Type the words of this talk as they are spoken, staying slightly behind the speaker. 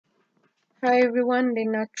Hi everyone, እንዴት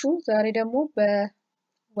ናችሁ? ዛሬ ደግሞ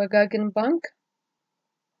በወጋገን ባንክ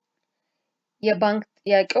የባንክ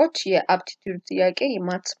ጥያቄዎች የአፕቲቲዩድ ጥያቄ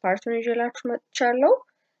የማትስ ፓርቱን ይዤላችሁ መጥቻለሁ።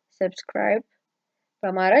 ሰብስክራይብ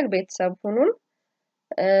በማድረግ ቤተሰብ ሁኑን።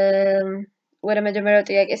 ወደ መጀመሪያው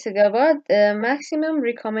ጥያቄ ስገባ maximum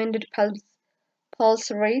recommended pulse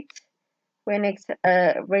rate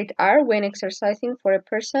when exercising for a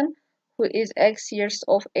person who is X years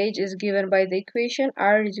of age is given by the equation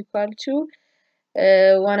R is equal to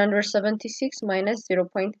 176 minus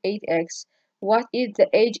 0.8x. What is the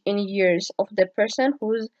age in years of the person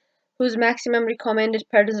whose maximum recommended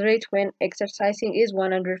pulse rate when exercising is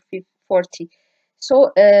 140? So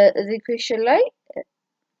the equation ላይ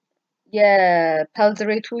የpulse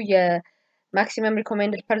rate maximum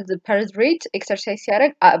recommended pulse rate exercise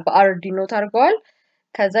ሲያደርግ በr ዲኖት አድርገዋል።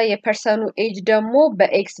 ከዛ የፐርሰኑ ኤጅ ደግሞ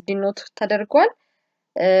በኤክስ ዲኖት ተደርጓል።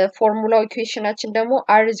 ፎርሙላው ኢኩዌሽናችን ደግሞ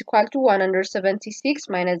r is equal to 176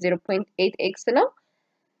 minus 0.8x ነው።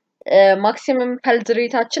 ማክሲመም ፐልዝ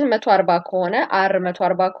ሬታችን 140 ከሆነ r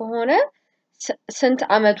 140 ከሆነ ስንት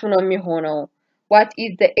አመቱ ነው የሚሆነው? what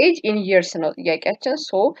is the age in years ነው ጥያቄያችን።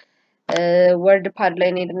 ሶ ወርድ ፓድ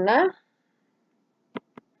ላይ እንሄድና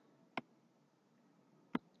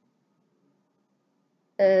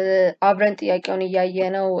አብረን ጥያቄውን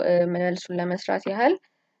እያየነው መልሱን ለመስራት ያህል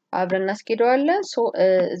አብረን እናስኬደዋለን። ሶ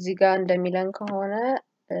እዚህ ጋር እንደሚለን ከሆነ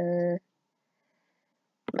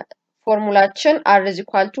ፎርሙላችን r is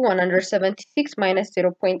equal to 176 minus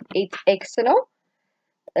 0.8x ነው።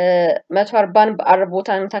 140ን በr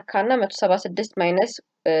ቦታ እንተካና 176 minus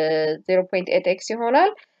 0.8x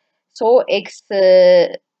ይሆናል። ሶ x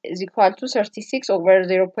is equal to 36 over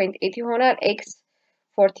 0.8 ይሆናል። x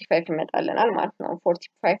 45 ይመጣልናል ማለት ነው።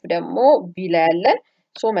 45 ደግሞ b ላይ ያለን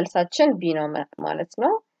ሶ መልሳችን b ነው ማለት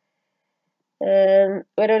ነው።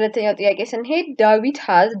 ወደ ሁለተኛው ጥያቄ ስንሄድ ዳዊት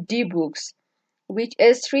has d books which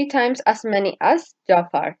is 3 times as many as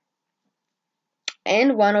Jafar and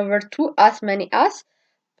 1/2 as many as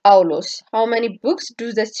Paulos. How many books do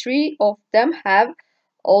the three of them have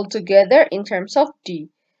altogether in terms of d?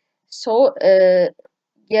 So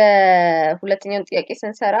የሁለተኛው ጥያቄ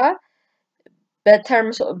ስንሰራ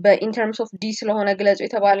in terms of d ስለሆነ ግለጹ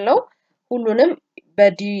የተባለው ሁሉንም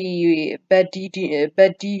በዲ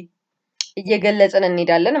እየገለጽን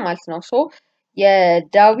እንሄዳለን ማለት ነው። ሶ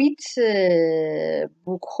የዳዊት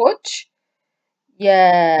ቡኮች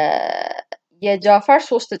የጃፋር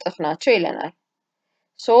 3 እጥፍ ናቸው ይለናል።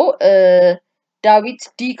 ሶ ዳዊት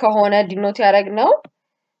ዲ ከሆነ ዲኖት ያደረግነው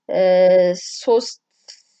 3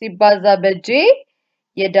 ሲባዛ በጄ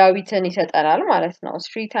የዳዊትን ይሰጠናል ማለት ነው።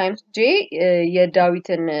 3 times j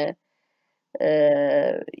የዳዊትን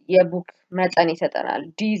የቡክ መጠን ይሰጠናል።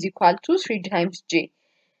 d is equal to 3 times j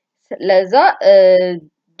ለዛ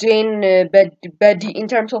ጄን በዲ in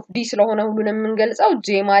terms of d ስለሆነ ሁሉንም የምንገልጸው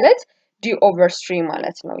j ማለት d over 3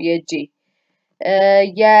 ማለት ነው የj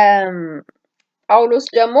የጳውሎስ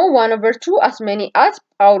ደግሞ 1/2 as many as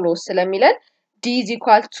ጳውሎስ ስለሚለን d is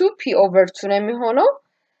equal to p over 2 ነው የሚሆነው።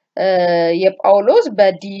 የጳውሎስ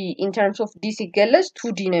በዲ in terms of d ሲገለጽ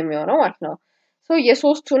 2d ነው የሚሆነው ማለት ነው። ሶ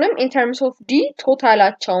የሶስቱንም in terms of d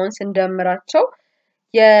ቶታላቸውን ስንደምራቸው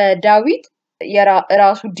የዳዊት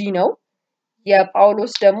የራሱ d ነው፣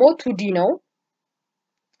 የጳውሎስ ደግሞ 2d ነው፣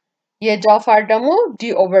 የጃፋር ደግሞ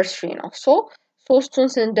d over 3 ነው። ሶ ሶስቱን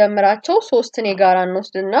ስንደምራቸው ሶስትን የጋራ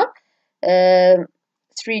እንወስድና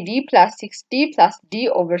 3d plus 6d plus d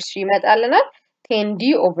over 3 ይመጣልናል 10d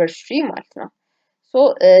over 3 ማለት ነው። ሶ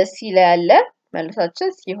ሲ ላይ ያለ መልሳችን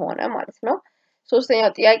ሲ ሆነ ማለት ነው።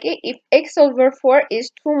 ሶስተኛው ጥያቄ if x over 4 is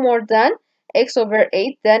 2 more than x over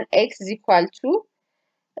 8 then x is equal to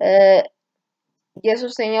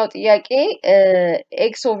የሶስተኛው ጥያቄ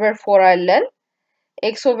x over 4 አለን።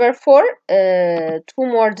 x over 4 2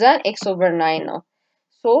 more than x over 9 ነው።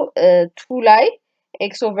 ሶ 2 ላይ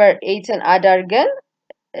x over 8ን አዳርገን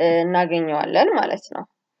እናገኘዋለን ማለት ነው።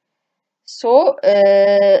 ሶ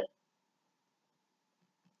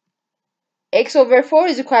x over 4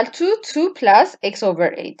 is equal to 2 plus x over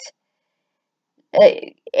 8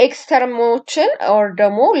 x ተርሞችን or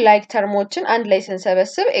ደግሞ like ተርሞችን አንድ ላይ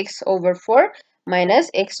ስንሰበስብ x over 4 minus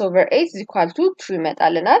x over 8 is equal to 2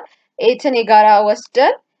 ይመጣልናል። 8ን የጋራ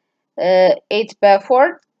ወስደን 8 በ4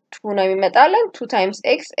 2 ነው የሚመጣልን 2 times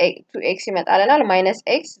x 2x ይመጣልናል minus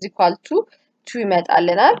x is equal to 2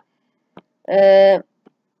 ይመጣልናል።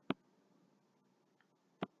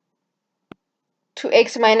 2x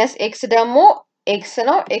minus x ደግሞ x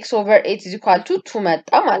ነው። x over 8 is equal to 2 መጣ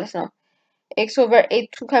ማለት ነው። x over 8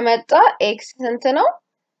 2 ከመጣ x ስንት ነው?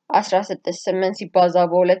 16 8 ሲባዛ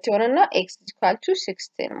በ2 ይሆንና x is equal to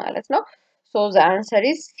 16 ማለት ነው። So the answer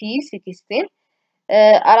is C 16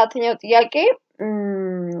 አራተኛው ጥያቄ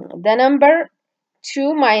the number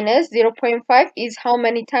 2 minus 0.5 is how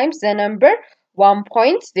many times the number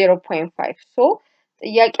 1.0.5 so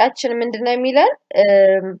ጥያቄያችን ምንድነው የሚለን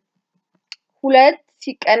 2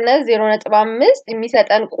 ሲቀነስ 0.5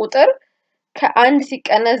 የሚሰጠን ቁጥር ከ1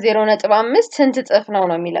 ሲቀነስ 0.5 ስንት እጥፍ ነው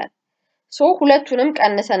የሚለን ሶ ሁለቱንም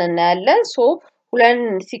ቀንሰን እናያለን ሶ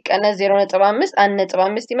 2 ሲቀነስ 0.5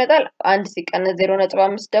 1.5 ይመጣል 1 ሲቀነስ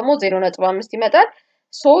 0.5 ደግሞ 0.5 ይመጣል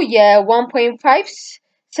ሶ የ1.5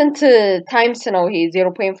 ስንት ታይምስ ነው ይሄ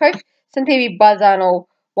 0.5 ስንት ቢባዛ ነው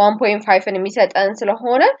 1.5ን የሚሰጠን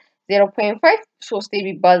ስለሆነ 0.5 3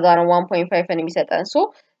 ቢባዛ ነው 1.5ን የሚሰጠን ሶ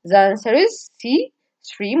the answer is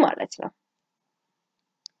C3 ማለት ነው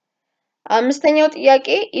አምስተኛው ጥያቄ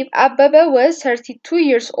if አበበ was 32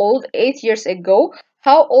 years old 8 years ago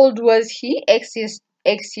how old was he x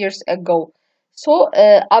years ago so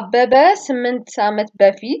አበበ 8 ዓመት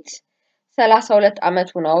በፊት 32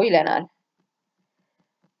 ዓመቱ ነው ይለናል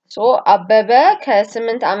so አበበ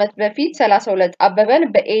ከ8 ዓመት በፊት 32 አበበን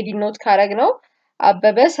በኤዲ ኖት ካረግ ነው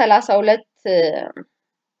አበበ 32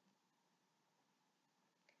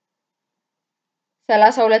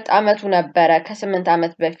 ዓመቱ ነበረ ከ8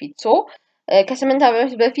 ዓመት በፊት so ከ8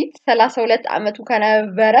 ዓመት በፊት 32 ዓመቱ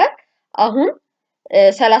ከነበረ አሁን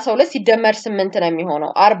 32 ሲደመር 8 ነው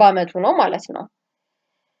የሚሆነው 40 ዓመቱ ነው ማለት ነው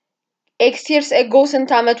x years ago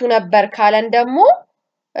ስንት ዓመቱ ነበር ካለን ደግሞ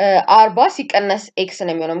 40 ሲቀነስ x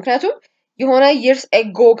ነው የሚሆነው ምክንያቱም የሆነ years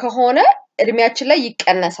ago ከሆነ እድሜያችን ላይ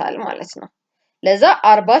ይቀነሳል ማለት ነው ለዛ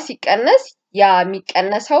 40 ሲቀነስ ያ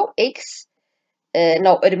የሚቀነሰው x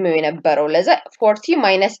ነው እድሜው የነበረው ለዛ 40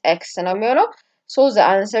 minus x ነው የሚሆነው so the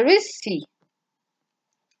answer is C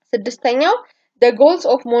ስድስተኛው the goals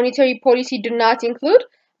of monetary policy do not include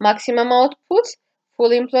maximum output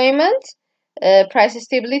full employment price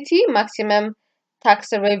stability maximum tax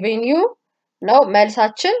revenue ነው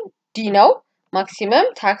መልሳችን D ነው maximum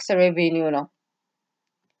tax revenue ነው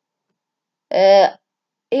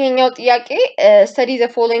ይሄኛው ጥያቄ study the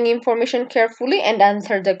following information carefully and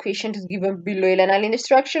answer the questions given below ይለናል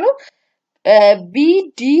ኢንስትራክሽኑ B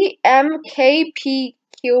D M K P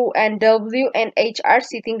Q and W and H are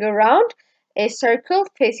sitting around a circle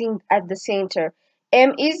facing at the center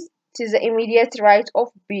M is to the immediate right of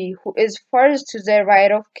B who is first to the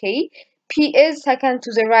right of K P is second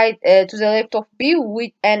to the right to the left of B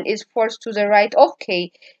and is fourth to the right of K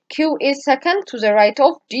Q is second to the right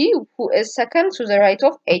of D who is second to the right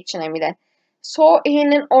of H ነው የሚለን so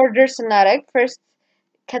ይሄንን ኦርደር ስናደርግ first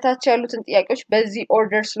ከታች ያሉትን ጥያቄዎች በዚህ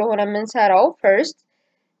ኦርደር ስለሆነ የምንሰራው first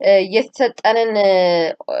የተሰጠንን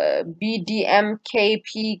BDM KP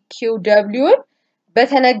QW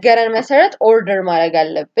በተነገረን መሰረት ኦርደር ማድረግ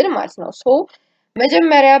አለብን ማለት ነው so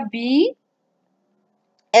መጀመሪያ B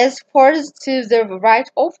is first to the right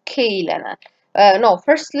of K ይለናል no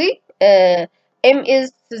firstly M is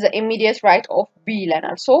to the immediate right of B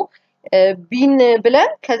ይለናል so Bን ብለን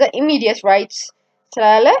ከዛ immediate right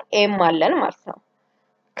ስላለ M አለን ማለት ነው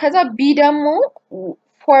ከዛ B ደግሞ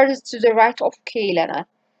first to the right of K ይለናል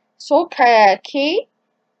so ከK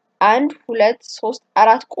 1 2 3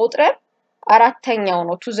 4 ቆጥረን አራተኛው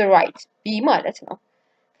ነው to the right B ማለት ነው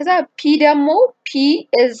ከዛ P ደግሞ P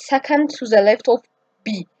is second to the left of B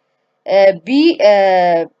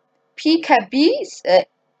P ከB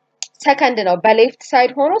second ነው በሌፍት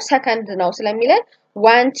ሳይድ ሆኖ second ነው ስለሚለን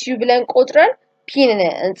 1 2 ብለን ቆጥረን P ን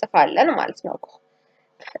እንጽፋለን ማለት ነው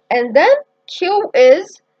and then Q is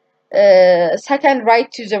second right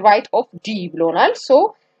to the right of D ብሎናል so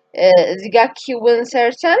እዚህ ጋር Q-ን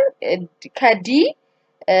ሰርተን ከD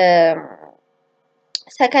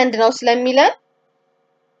second ነው ስለሚለን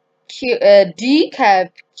D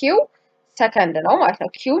ከQ second ነው ማለት ነው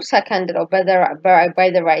Q second ነው by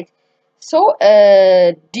the right so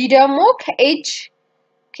D ደግሞ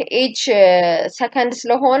ከH second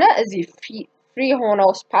ስለሆነ እዚህ free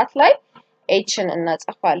ሆነው ስፓት ላይ H-ን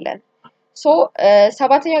እናጽፋለን so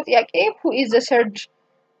ሰባተኛው ጥያቄ who is the third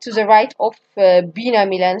to the right of B ነው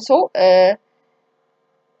የሚለን so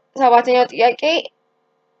ሰባተኛው ጥያቄ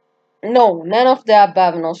no none of the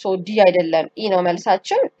above ነው so D አይደለም E ነው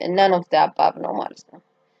መልሳችን none of the above ነው ማለት ነው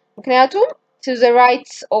ምክንያቱም to the right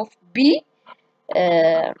of B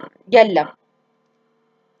የለም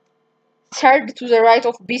third to the right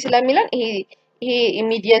of B ስለሚለን ይሄ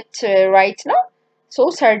immediate right ነው so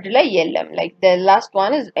third ላይ የለም like the last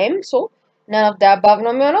one is M so none of the above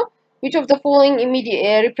ነው የሚሆነው which of the following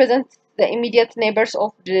represents the immediate neighbors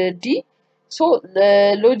of the D so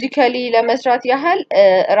logically ለመስራት ያህል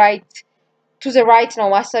right to the right ነው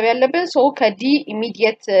ማሰብ ያለብን so ከD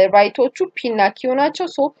immediate rightዎቹ P እና Q ናቸው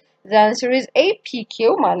so the answer is A P Q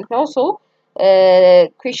ማለት ነው so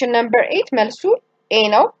question number 8 መልሱ A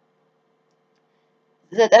ነው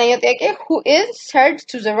ዘጠነኛው ጥያቄ who is third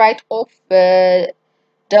to the right of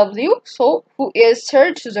W so who is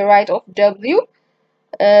third to the right of W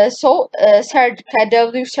so third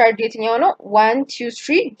ከW third የትኛው ነው 1 2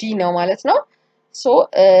 3 D ነው ማለት ነው so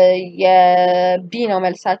የB ነው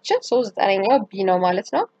መልሳችን so ዘጠነኛው B ነው ማለት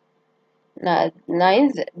ነው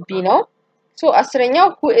 9th B ነው so አስረኛው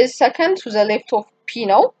who is second to the left of P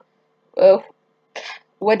ነው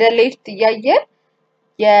ወደ left ያያየን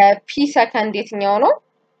የP second የትኛው ነው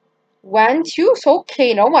 1 2 so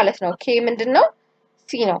K ነው ማለት ነው K ምንድነው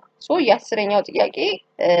C ነው so የአስረኛው ጥያቄ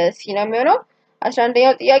C ነው የሚሆነው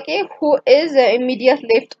 11ኛው ጥያቄ who is the immediate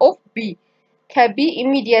left of B ከB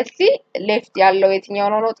immediately left ያለው የትኛው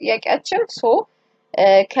ነው ጥያቄያችን so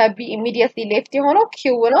ከB immediately left የሆነው Q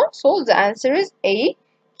ነው so the answer is A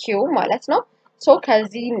Q ማለት ነው so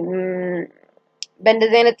ከዚህ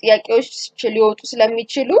በእንደዚህ አይነት ጥያቄዎች ሊወጡ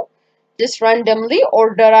ስለሚችሉ just randomly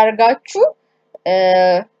order አርጋችሁ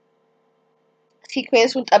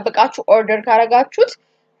ሲኩዌንሱን ጠብቃችሁ order ካረጋችሁት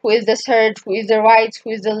who is the third who is the right who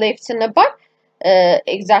is the left ስንባል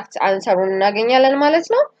exact answer-ውን እናገኛለን ማለት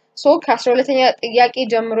ነው so ከ12ኛ ጥያቄ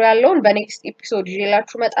ጀምሮ ያለውን በኔክስት ኤፒሶድ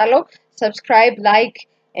ይዤላችሁ መጣለሁ subscribe like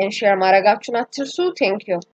and share ማድረጋችሁን አትርሱ thank you